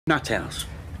Nut house?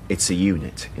 It's a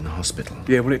unit in a hospital.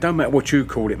 Yeah, well, it don't matter what you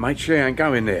call it, mate. She ain't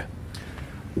going there.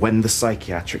 When the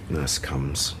psychiatric nurse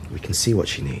comes, we can see what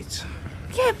she needs.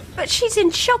 Yeah, but she's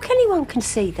in shock. Anyone can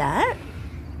see that.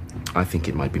 I think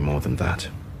it might be more than that.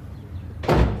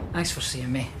 Thanks for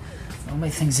seeing me. It'll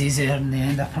make things easier in the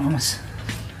end, I promise.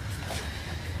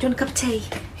 Do you want a cup of tea?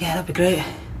 Yeah, that'd be great.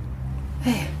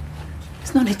 Hey,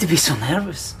 there's no need to be so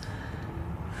nervous.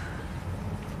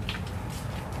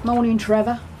 Morning,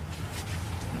 Trevor.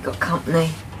 We've got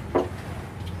company. Do you want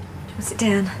to sit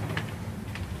down?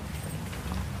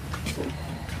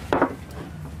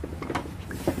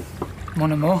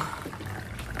 Morning, Mo.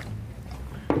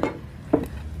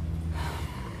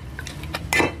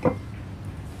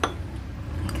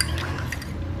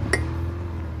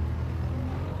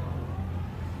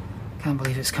 Can't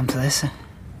believe it's come to this.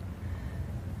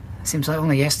 Seems like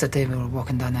only yesterday we were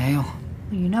walking down the hill.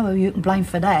 Well, you know who you can blame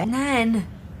for that. Nan,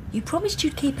 you promised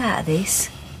you'd keep out of this.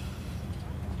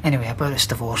 Anyway, about this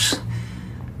divorce.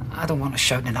 I don't want us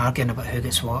shouting and arguing about who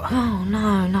gets what. Oh,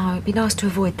 no. It'd be nice to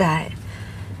avoid that.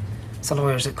 It's the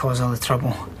lawyers that cause all the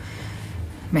trouble.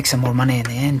 Makes them more money in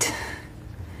the end.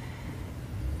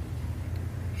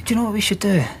 Do you know what we should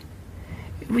do?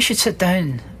 We should sit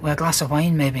down with a glass of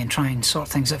wine maybe and try and sort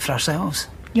things out for ourselves.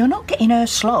 You're not getting her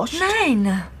sloshed.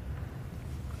 Nan!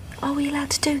 Are we allowed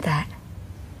to do that?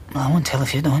 Well, I won't tell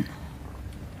if you don't.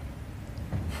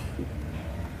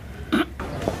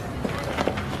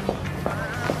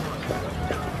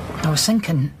 I was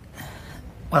thinking...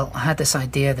 Well, I had this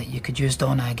idea that you could use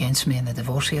Donna against me in the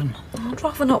divorce hearing. I'd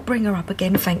rather not bring her up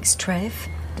again, thanks, Trev.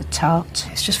 The tart.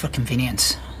 It's just for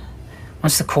convenience.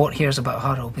 Once the court hears about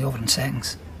her, it'll be over in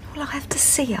seconds. Well, I have to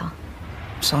see her.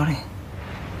 I'm sorry.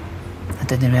 I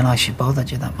didn't realise she bothered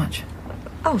you that much.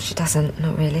 Oh, she doesn't,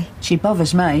 not really. She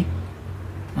bothers me.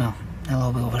 Well, it'll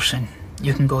all be over soon.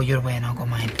 You can go your way and I'll go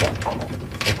mine.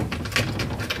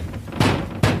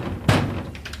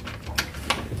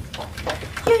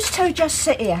 You two just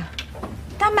sit here.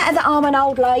 Don't matter that I'm an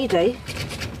old lady,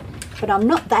 but I'm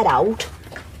not that old.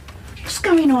 What's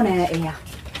going on out here?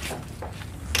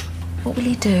 What will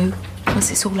you do once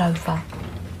it's all over?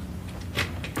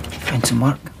 Find some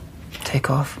work. Take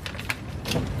off.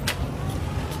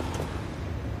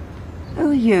 Who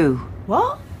are you?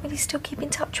 What? Will you still keep in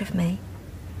touch with me?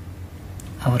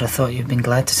 I would have thought you'd been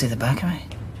glad to see the back of me.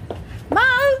 Mo!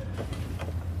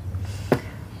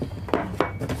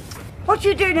 What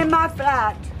you doing in my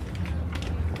flat?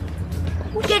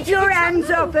 Get your hands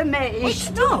off of me!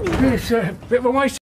 Stop! It's a bit of a waste.